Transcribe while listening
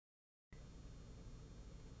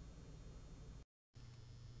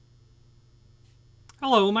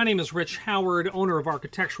Hello, my name is Rich Howard, owner of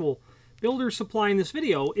Architectural Builder Supply, and this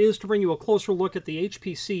video is to bring you a closer look at the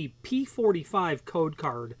HPC P45 code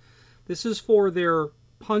card. This is for their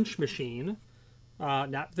punch machine,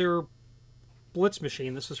 not their blitz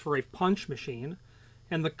machine. This is for a punch machine.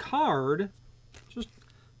 And the card, just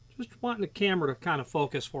wanting the camera to kind of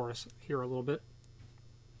focus for us here a little bit.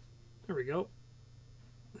 There we go.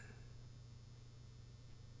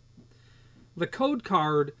 The code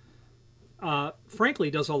card frankly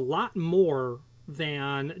does a lot more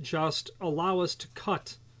than just allow us to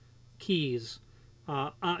cut keys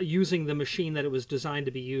using the machine that it was designed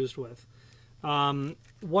to be used with.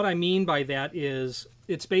 What I mean by that is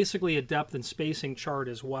it's basically a depth and spacing chart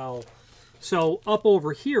as well. So up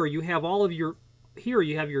over here you have all of your,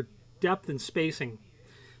 you have your depth and spacing.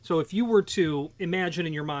 So if you were to imagine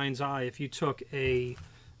in your mind's eye, if you took a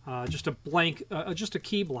just a blank, just a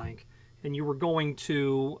key blank, and you were going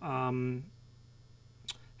to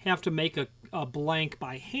have to make a blank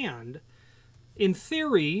by hand, in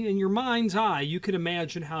theory, in your mind's eye, you could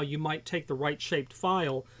imagine how you might take the right-shaped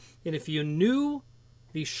file, and if you knew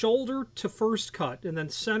the shoulder to first cut and then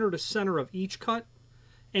center to center of each cut,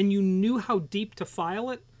 and you knew how deep to file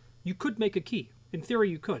it, you could make a key. In theory,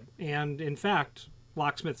 you could. And in fact,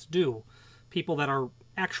 locksmiths do. People that are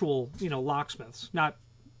actual, locksmiths. Not,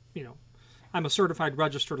 I'm a certified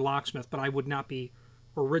registered locksmith, but I would not be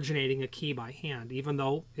originating a key by hand, even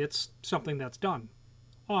though it's something that's done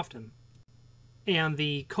often. And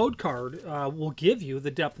the code card will give you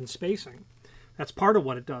the depth and spacing. That's part of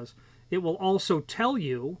what it does. It will also tell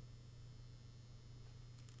you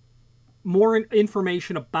more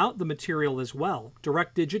information about the material as well.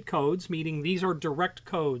 Direct digit codes, meaning these are direct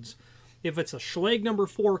codes. If it's a Schlage number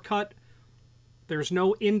 4 cut, there's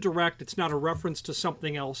no indirect. It's not a reference to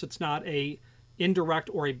something else. It's not a indirect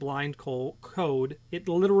or a blind code. It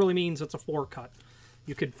literally means it's a 4 cut.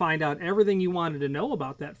 You could find out everything you wanted to know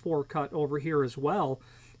about that 4 cut over here as well.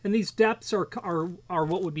 And these depths are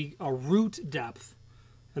what would be a root depth.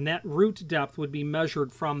 And that root depth would be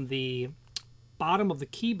measured from the bottom of the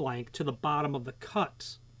key blank to the bottom of the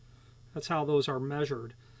cut. That's how those are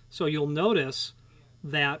measured. So you'll notice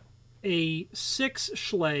that a 6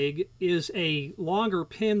 Schlage is a longer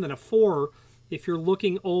pin than a 4 if you're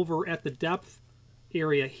looking over at the depth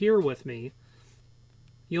area here with me.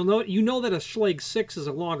 You know that a Schlage 6 is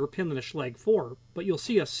a longer pin than a Schlage 4, but you'll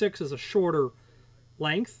see a 6 is a shorter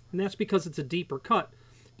length, and that's because it's a deeper cut,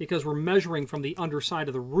 because we're measuring from the underside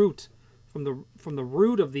of the root, from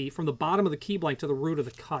the bottom of the key blank to the root of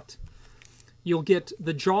the cut. You'll get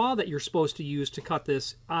the jaw that you're supposed to use to cut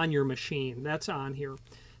this on your machine. That's on here.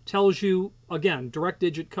 Tells you, again, direct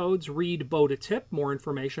digit codes, read bow to tip, more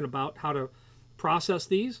information about how to process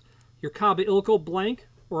these. Your Caba Ilco blank,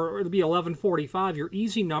 or it'll be 1145, your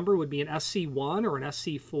easy number would be an SC1 or an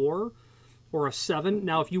SC4 or a 7.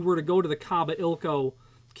 Now, if you were to go to the Caba Ilco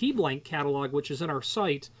key blank catalog, which is in our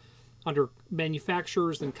site, under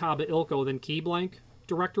manufacturers, then Caba Ilco, then key blank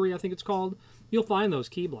directory, I think it's called, you'll find those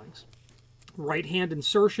key blanks. Right hand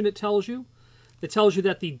insertion, it tells you. It tells you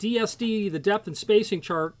that the DSD, the depth and spacing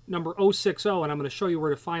chart, number 060, and I'm going to show you where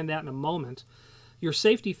to find that in a moment. Your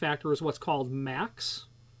safety factor is what's called MACS,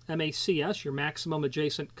 M-A-C-S, your maximum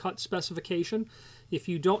adjacent cut specification. If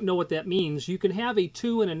you don't know what that means, you can have a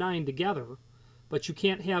 2 and a 9 together, but you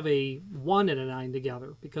can't have a 1 and a 9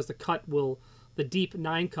 together, because the deep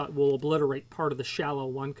 9 cut will obliterate part of the shallow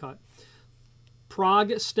 1 cut.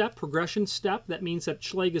 Prog step, progression step, that means that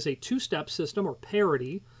Schlage is a 2-step system, or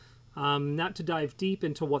parity. Not to dive deep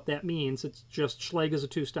into what that means, it's just Schlage is a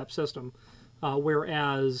 2-step system,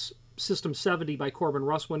 whereas System 70 by Corbin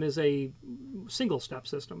Russwin is a single-step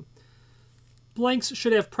system. Blanks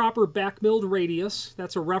should have proper back milled radius.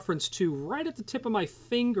 That's a reference to right at the tip of my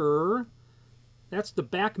finger. That's the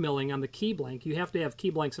back milling on the key blank. You have to have key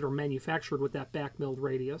blanks that are manufactured with that back milled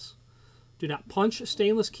radius. Do not punch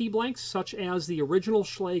stainless key blanks, such as the original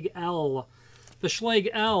Schlage L. The Schlage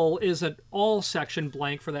L is an all-section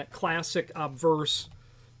blank for that classic obverse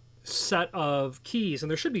set of keys. And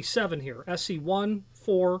there should be 7 here. SC1,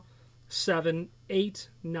 4, 7, 8,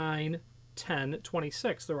 9, 10,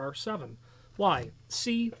 26. There are 7. Why?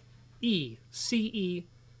 C, E, C, E,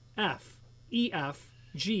 F, E, F,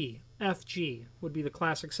 G, F, G would be the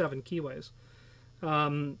classic 7 keyways.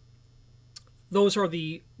 Those are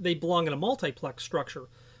they belong in a multiplex structure.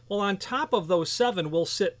 Well, on top of those 7 will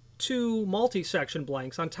sit 2 multi-section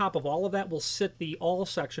blanks. On top of all of that will sit the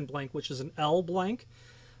all-section blank, which is an L blank.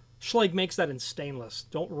 Schlage makes that in stainless.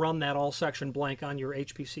 Don't run that all-section blank on your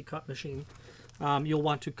HPC cut machine. You'll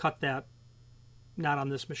want to cut that not on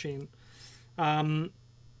this machine.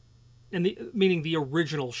 and meaning the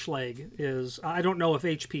original Schlage is, I don't know if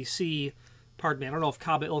HPC, pardon me, I don't know if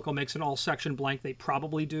Kaba Ilko makes an all-section blank. They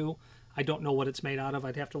probably do. I don't know what it's made out of.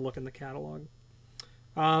 I'd have to look in the catalog.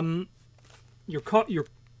 Your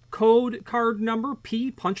code card number,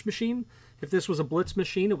 P, punch machine. If this was a Blitz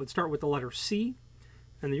machine, it would start with the letter C.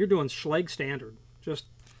 And you're doing Schlage standard. Just,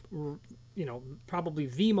 you know, probably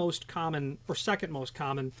the most common, or second most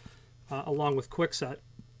common, along with Quickset.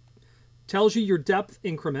 Tells you your depth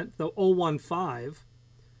increment, the 015,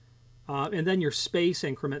 and then your space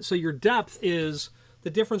increment. So your depth is, the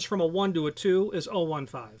difference from a 1 to a 2 is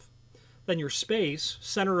 015. Then your space,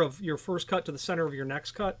 center of your first cut to the center of your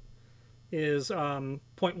next cut, is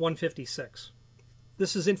 0.156.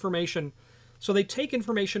 This is information. So they take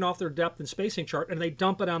information off their depth and spacing chart and they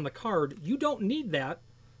dump it on the card. You don't need that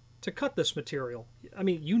to cut this material. I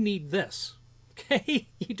mean, you need this, okay?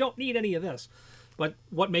 You don't need any of this. But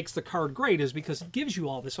what makes the card great is because it gives you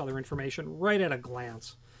all this other information right at a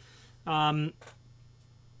glance. That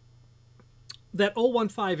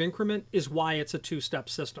 015 increment is why it's a two-step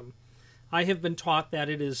system. I have been taught that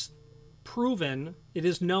it is proven, it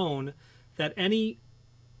is known that any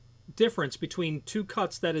difference between two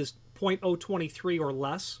cuts that is 0.023 or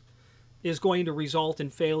less is going to result in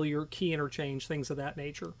failure, key interchange, things of that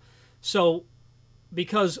nature. So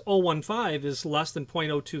because 015 is less than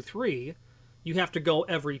 0.023, you have to go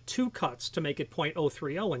every two cuts to make it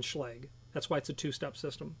 0.030 in Schlage. That's why it's a two-step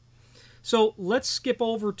system. So let's skip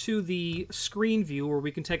over to the screen view where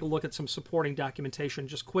we can take a look at some supporting documentation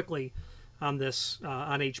just quickly on this,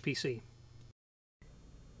 on HPC.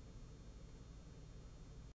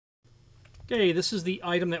 Okay, this is the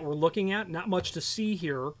item that we're looking at. Not much to see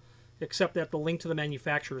here, except that the link to the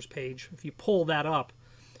manufacturer's page. If you pull that up,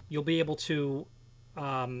 you'll be able to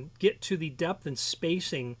get to the depth and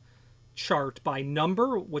spacing chart by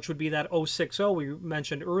number, which would be that 060 we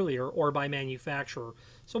mentioned earlier, or by manufacturer.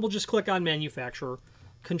 So we'll just click on manufacturer,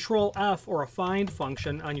 Control F or a find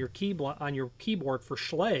function on your keyboard for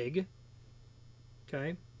Schlage.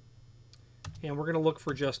 Okay, and we're going to look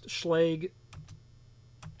for just Schlage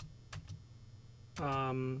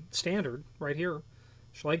standard right here.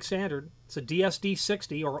 Schlage standard. It's a DSD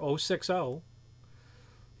 60 or 060.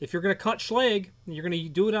 If you're going to cut Schlage, and you're going to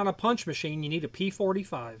do it on a punch machine, you need a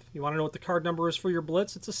P45. You want to know what the card number is for your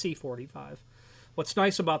Blitz? It's a C45. What's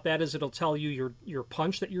nice about that is it'll tell you your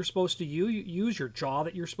punch that you're supposed to use, your jaw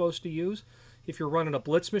that you're supposed to use. If you're running a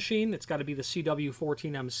Blitz machine, it's got to be the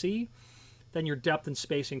CW14MC. Then your depth and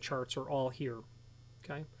spacing charts are all here.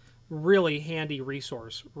 Okay, really handy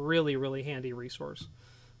resource. Really, really handy resource.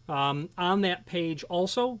 On that page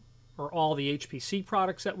also are all the HPC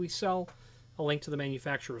products that we sell. A link to the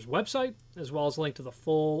manufacturer's website, as well as a link to the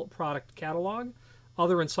full product catalog.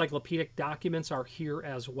 Other encyclopedic documents are here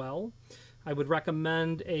as well. I would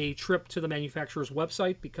recommend a trip to the manufacturer's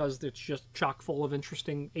website because it's just chock full of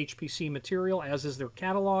interesting HPC material, as is their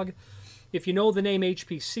catalog. If you know the name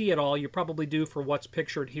HPC at all, you probably do for what's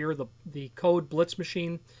pictured here, the Code Blitz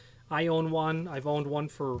machine. I own one. I've owned one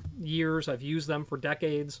for years. I've used them for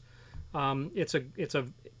decades. It's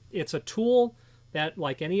a tool that,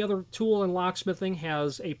 like any other tool in locksmithing,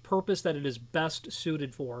 has a purpose that it is best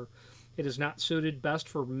suited for. It is not suited best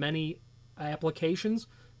for many applications,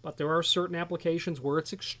 but there are certain applications where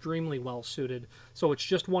it's extremely well suited. So it's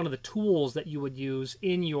just one of the tools that you would use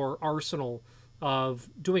in your arsenal of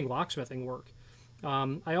doing locksmithing work.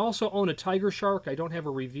 I also own a Tiger Shark. I don't have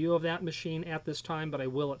a review of that machine at this time, but I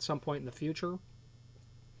will at some point in the future.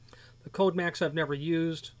 The CodeMax I've never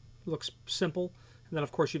used. Looks simple. And then,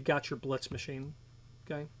 of course, you've got your Blitz machine.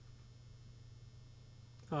 Okay.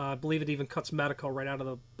 I believe it even cuts Medico right out of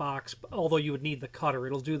the box, although you would need the cutter.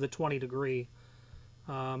 It'll do the 20 degree.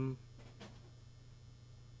 Yeah,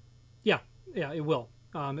 it will.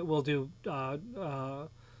 It will do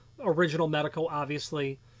original Medico,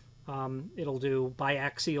 obviously. It'll do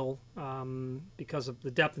biaxial because of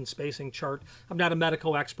the depth and spacing chart. I'm not a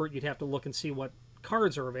Medico expert. You'd have to look and see what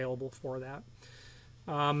cards are available for that.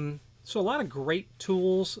 So a lot of great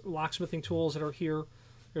tools, locksmithing tools that are here.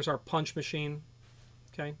 There's our punch machine.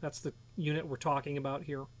 Okay, that's the unit we're talking about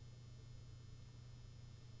here,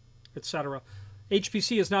 etc.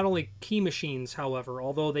 HPC is not only key machines, however,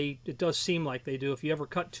 although it does seem like they do. If you ever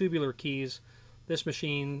cut tubular keys, this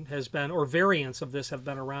machine has been, or variants of this have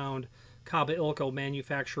been around. Kaba Ilko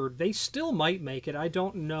manufactured. They still might make it. I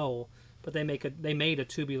don't know, but they made a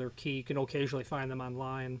tubular key. You can occasionally find them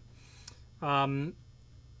online.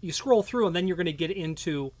 You scroll through, and then you're going to get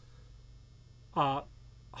into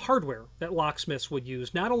hardware that locksmiths would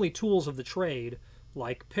use. Not only tools of the trade,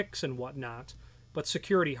 like picks and whatnot, but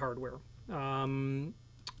security hardware.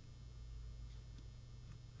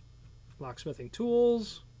 Locksmithing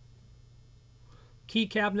tools, key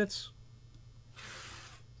cabinets,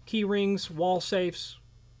 key rings, wall safes,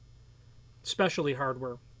 specialty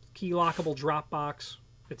hardware, key lockable drop box,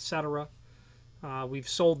 etc. We've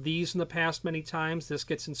sold these in the past many times. This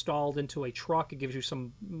gets installed into a truck. It gives you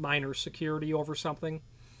some minor security over something.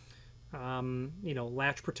 You know,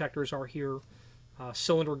 latch protectors are here.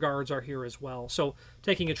 Cylinder guards are here as well. So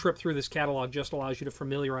taking a trip through this catalog just allows you to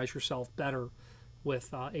familiarize yourself better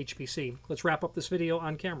with HPC. Let's wrap up this video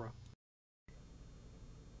on camera.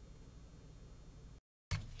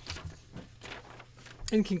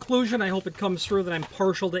 In conclusion, I hope it comes through that I'm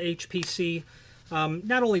partial to HPC.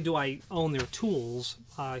 Not only do I own their tools,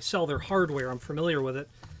 I sell their hardware, I'm familiar with it,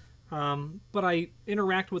 but I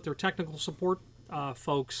interact with their technical support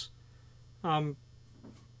folks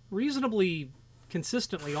reasonably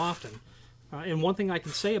consistently often. And one thing I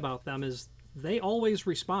can say about them is they always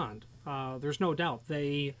respond. There's no doubt.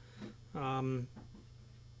 They do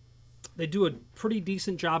a pretty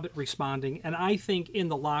decent job at responding, and I think in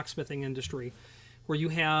the locksmithing industry, where you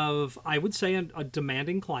have, I would say, a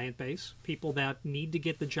demanding client base, people that need to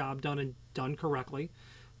get the job done and done correctly.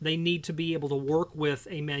 They need to be able to work with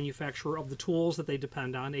a manufacturer of the tools that they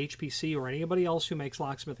depend on, HPC or anybody else who makes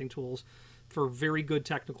locksmithing tools, for very good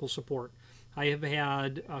technical support. I have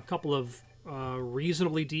had a couple of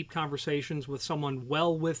reasonably deep conversations with someone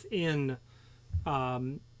well within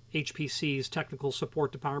HPC's technical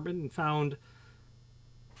support department and found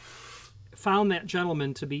that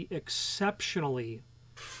gentleman to be exceptionally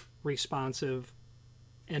responsive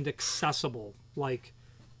and accessible. Like,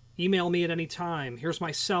 email me at any time. Here's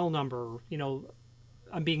my cell number. You know,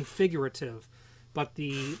 I'm being figurative, but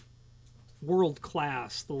the world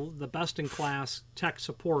class, the best in class tech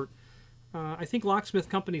support, I think locksmith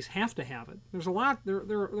companies have to have it. There's a lot. There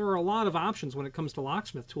are a lot of options when it comes to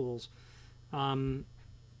locksmith tools.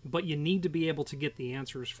 But you need to be able to get the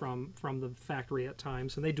answers from the factory at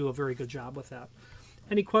times, and they do a very good job with that.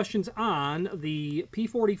 Any questions on the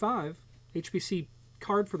P45 HPC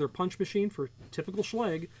card for their punch machine for typical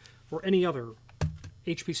Schlage, or any other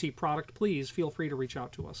HPC product, please feel free to reach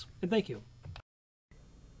out to us. And thank you.